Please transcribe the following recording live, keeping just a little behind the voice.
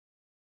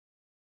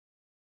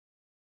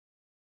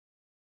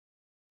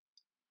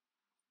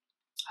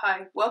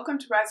Hi, welcome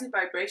to Rising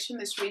Vibration.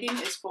 This reading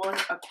is for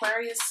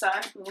Aquarius,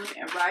 Sun, Moon,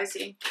 and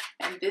Rising,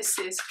 and this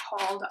is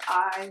called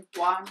I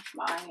Want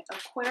My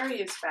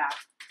Aquarius Back.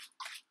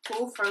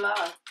 Fool for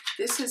Love.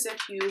 This is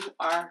if you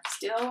are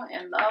still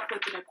in love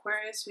with an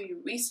Aquarius who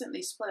you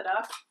recently split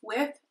up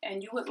with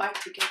and you would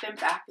like to get them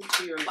back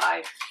into your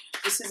life.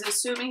 This is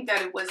assuming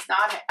that it was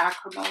not an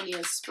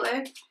acrimonious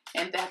split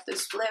and that the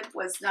split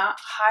was not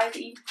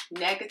highly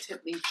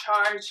negatively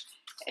charged,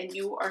 and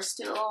you are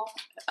still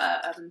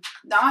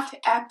not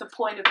at the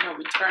point of no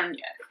return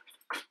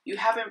yet. You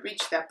haven't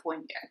reached that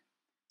point yet.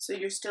 So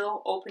you're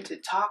still open to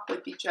talk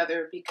with each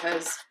other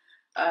because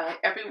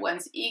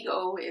everyone's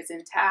ego is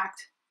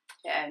intact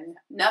and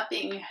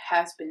nothing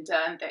has been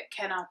done that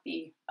cannot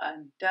be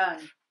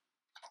undone.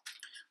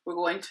 We're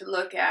going to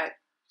look at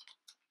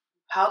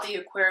how the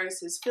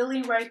Aquarius is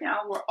feeling right now.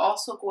 We're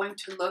also going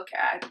to look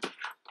at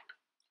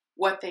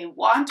what they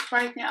want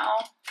right now.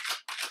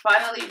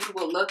 Finally, we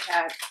will look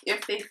at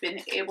if they've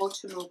been able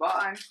to move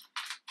on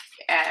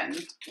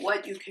and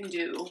what you can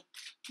do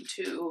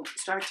to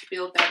start to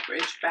build that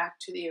bridge back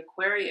to the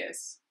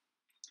Aquarius.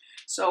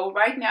 So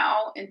right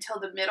now, until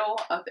the middle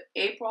of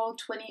April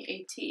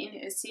 2018,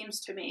 it seems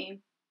to me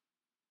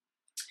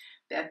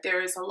that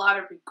there is a lot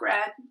of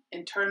regret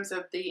in terms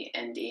of the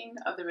ending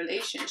of the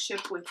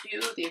relationship with you.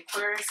 The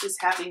Aquarius is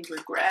having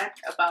regret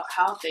about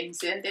how things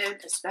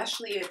ended,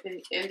 especially if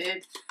it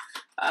ended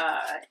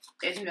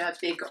in a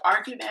big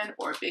argument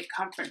or a big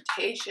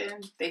confrontation.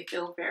 They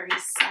feel very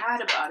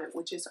sad about it,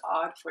 which is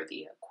odd for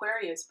the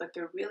Aquarius, but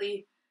they're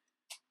really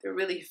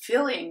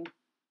feeling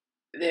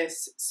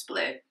this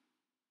split.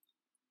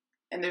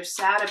 And they're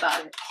sad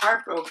about it,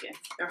 heartbroken.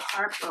 They're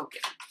heartbroken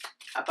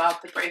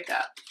about the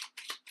breakup.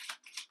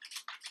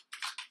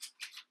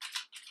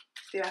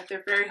 Yeah,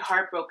 they're very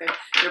heartbroken.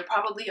 They're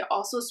probably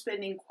also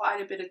spending quite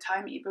a bit of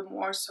time, even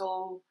more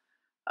so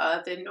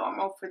than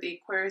normal for the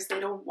Aquarius. They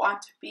don't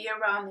want to be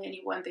around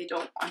anyone. They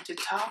don't want to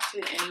talk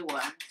to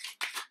anyone.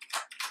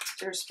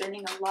 They're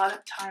spending a lot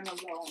of time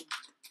alone.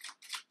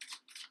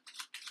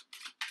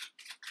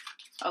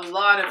 A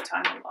lot of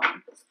time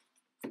alone.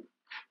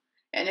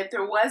 And if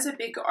there was a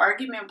big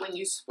argument when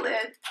you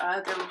split,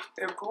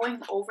 they're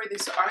going over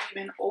this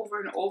argument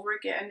over and over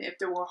again. If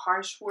there were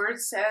harsh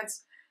words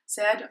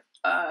said,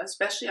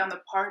 especially on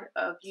the part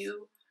of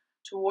you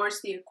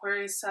towards the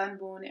Aquarius, Sun,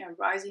 Moon, and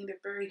Rising, they're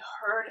very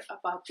hurt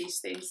about these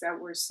things that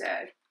were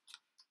said.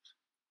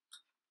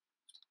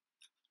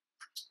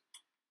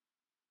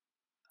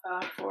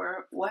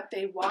 For what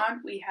they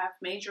want, we have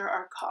Major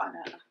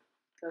Arcana,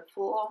 the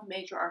Fool,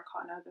 Major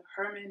Arcana, the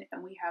Hermit,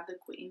 and we have the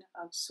Queen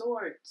of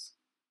Swords.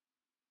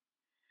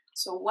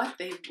 So what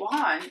they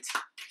want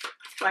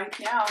right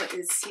now,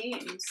 it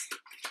seems,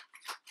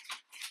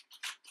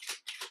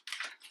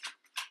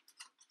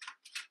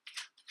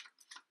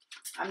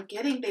 I'm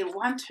getting they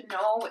want to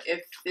know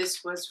if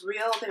this was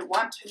real. They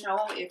want to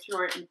know if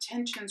your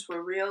intentions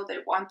were real. They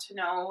want to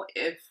know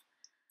if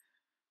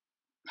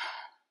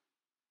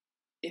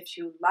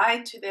you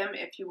lied to them,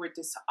 if you were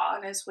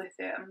dishonest with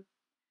them.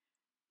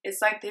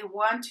 It's like they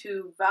want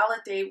to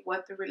validate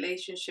what the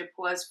relationship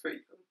was for you.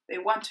 They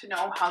want to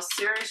know how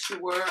serious you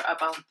were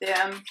about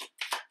them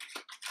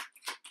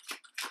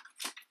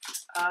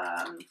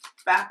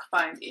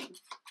backfinding.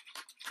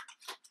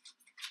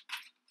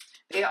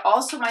 They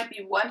also might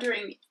be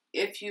wondering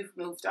if you've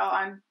moved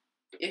on,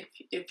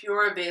 if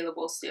you're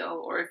available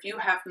still, or if you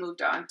have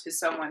moved on to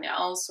someone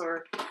else,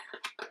 or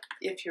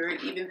if you're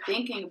even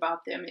thinking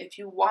about them, if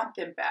you want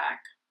them back.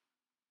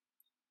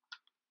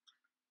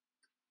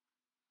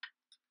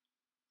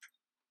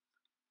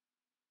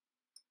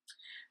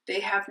 They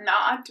have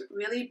not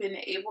really been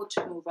able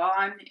to move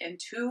on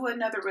into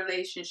another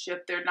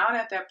relationship. They're not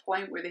at that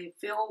point where they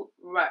feel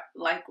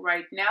like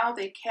right now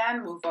they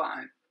can move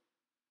on.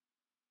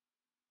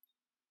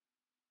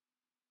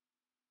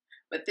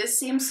 But this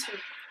seems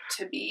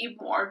to be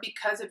more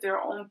because of their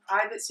own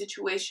private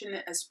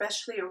situation,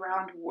 especially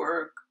around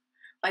work.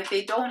 Like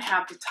they don't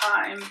have the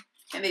time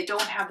and they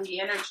don't have the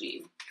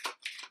energy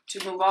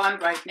to move on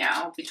right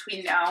now,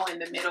 between now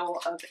and the middle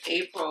of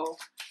April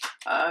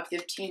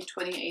 15,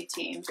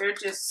 2018. They're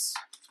just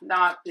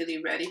not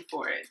really ready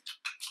for it.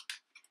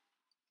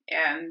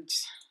 And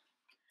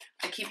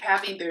I keep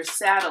having they're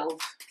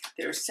saddled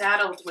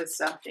with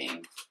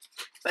something.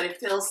 But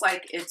it feels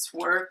like it's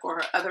work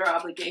or other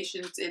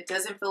obligations. It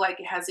doesn't feel like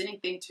it has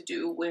anything to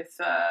do with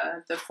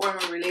the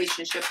former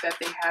relationship that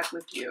they had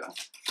with you.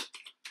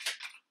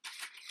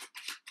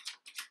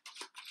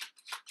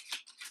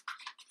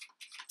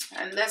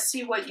 And let's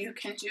see what you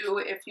can do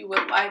if you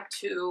would like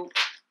to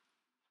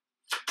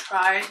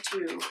try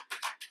to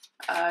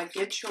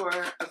get your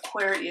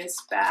Aquarius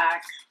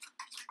back.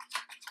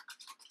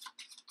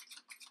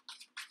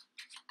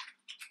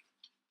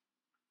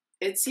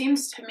 It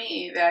seems to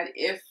me that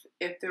if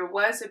there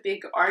was a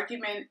big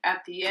argument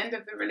at the end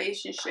of the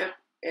relationship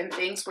and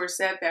things were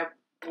said that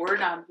were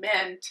not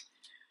meant,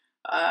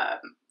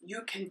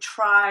 you can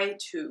try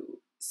to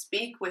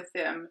speak with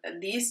them at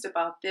least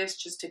about this,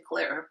 just to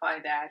clarify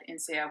that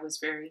and say, I was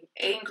very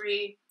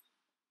angry.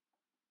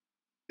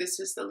 This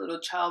is the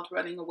little child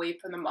running away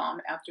from the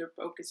mom after it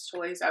broke its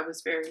toys. I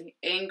was very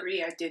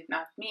angry. I did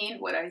not mean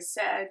what I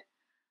said.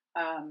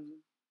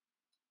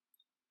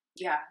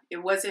 Yeah,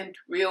 it wasn't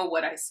real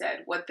what I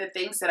said. What the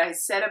things that I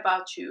said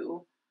about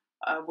you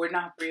were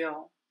not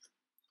real.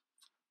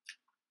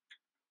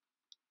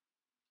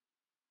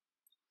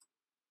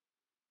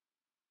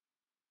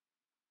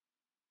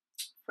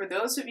 For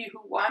those of you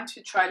who want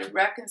to try to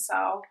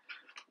reconcile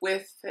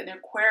with an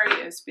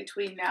Aquarius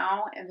between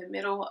now and the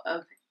middle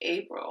of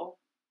April,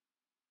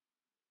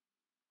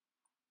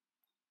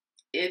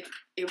 it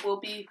will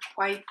be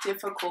quite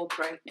difficult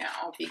right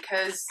now,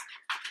 because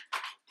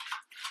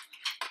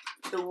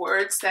the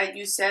words that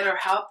you said or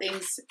how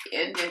things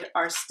ended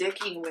are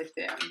sticking with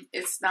them.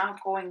 It's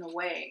not going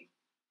away.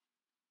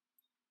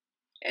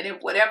 And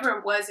whatever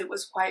it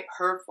was quite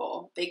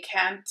hurtful. They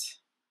can't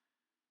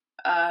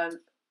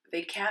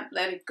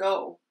let it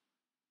go.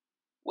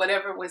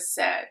 Whatever was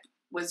said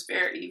was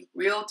very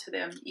real to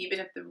them, even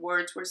if the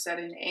words were said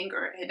in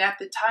anger. And at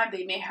the time,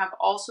 they may have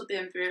also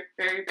been very,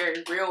 very,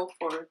 very real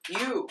for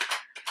you.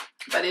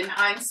 But in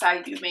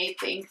hindsight, you may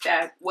think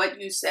that what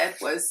you said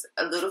was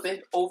a little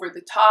bit over the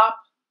top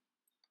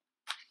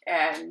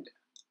and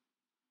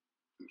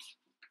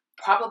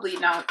probably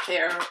not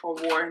fair or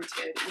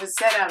warranted. It was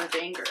said out of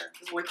anger.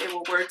 They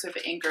were words of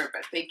anger,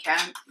 but they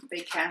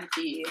can't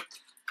be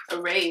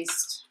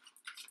erased.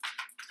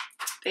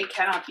 They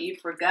cannot be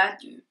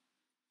forgotten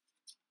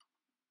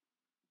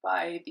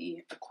by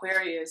the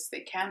Aquarius. They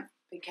can't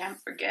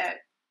forget.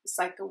 It's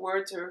like the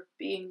words are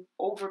being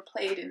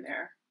overplayed in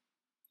their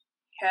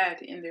head,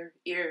 in their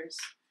ears.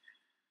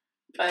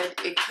 But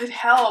it could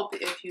help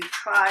if you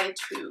try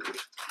to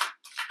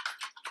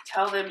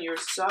tell them you're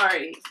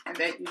sorry and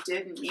that you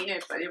didn't mean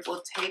it, but it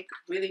will take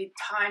really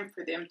time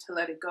for them to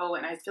let it go.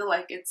 And I feel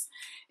like it's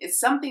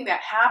something that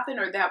happened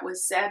or that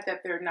was said that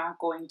they're not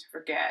going to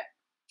forget.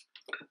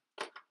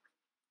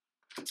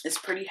 It's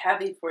pretty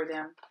heavy for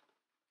them.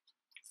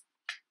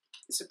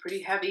 It's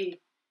pretty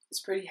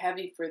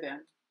heavy for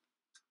them,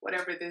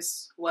 whatever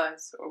this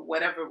was or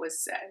whatever was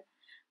said.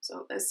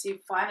 So let's see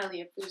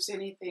finally if there's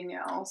anything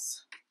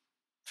else.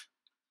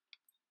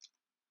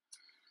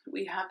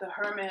 We have the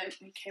Hermit.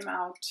 It came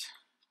out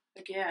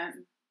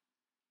again.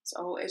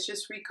 So it's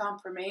just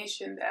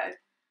reconfirmation that,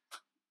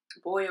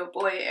 boy, oh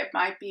boy, it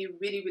might be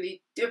really,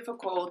 really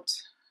difficult.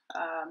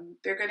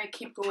 They're going to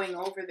keep going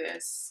over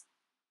this.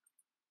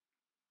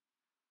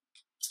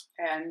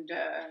 And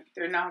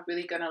they're not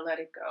really going to let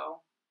it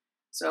go.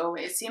 So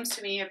it seems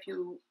to me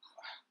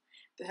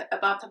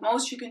about the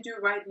most you can do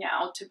right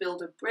now to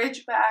build a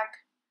bridge back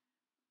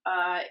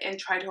and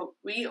try to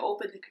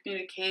reopen the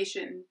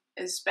communication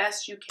as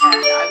best you can.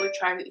 I would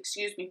try to,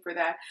 excuse me for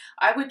that,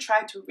 I would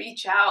try to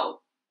reach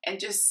out and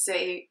just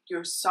say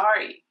you're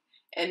sorry.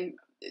 And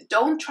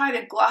don't try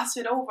to gloss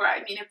it over.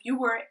 I mean, if you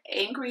were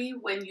angry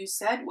when you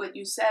said what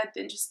you said,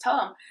 then just tell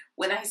them,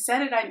 when I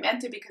said it, I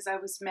meant it because I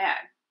was mad.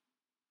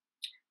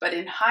 But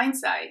in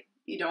hindsight,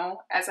 you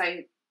know, as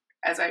I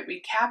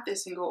recap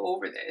this and go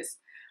over this,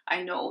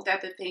 I know that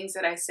the things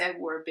that I said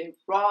were a bit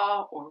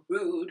raw or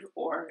rude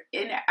or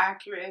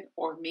inaccurate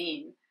or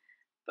mean,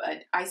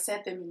 but I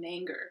said them in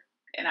anger.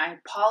 And I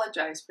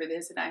apologize for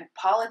this, and I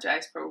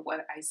apologize for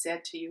what I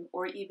said to you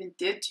or even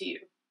did to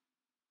you.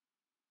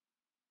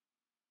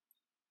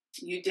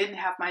 You didn't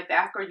have my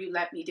back or you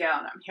let me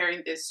down. I'm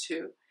hearing this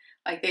too.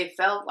 Like they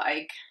felt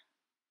like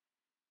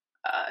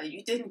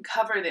you didn't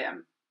cover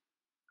them,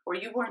 or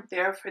you weren't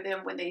there for them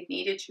when they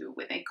needed you.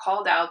 When they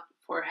called out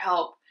for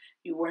help,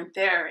 you weren't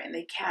there, and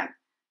they can't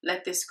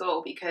let this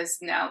go because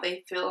now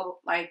they feel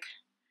like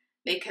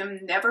they can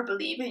never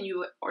believe in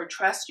you or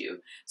trust you.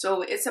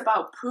 So it's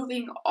about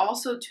proving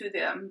also to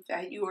them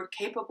that you are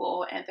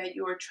capable and that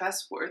you are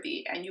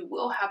trustworthy and you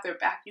will have their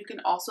back. You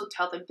can also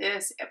tell them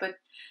this, but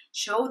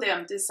show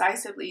them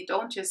decisively.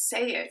 Don't just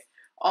say it.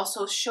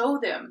 Also show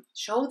them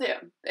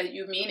that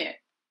you mean it.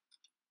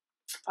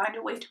 Find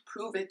a way to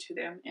prove it to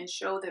them and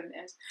show them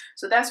this.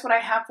 So that's what I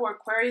have for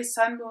Aquarius,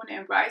 Sun, Moon,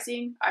 and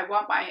Rising. I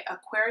want my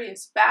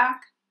Aquarius back.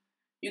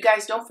 You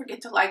guys don't forget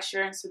to like,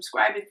 share, and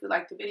subscribe if you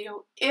like the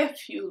video.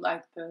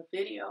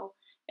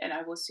 And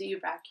I will see you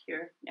back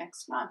here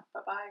next month.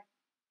 Bye-bye.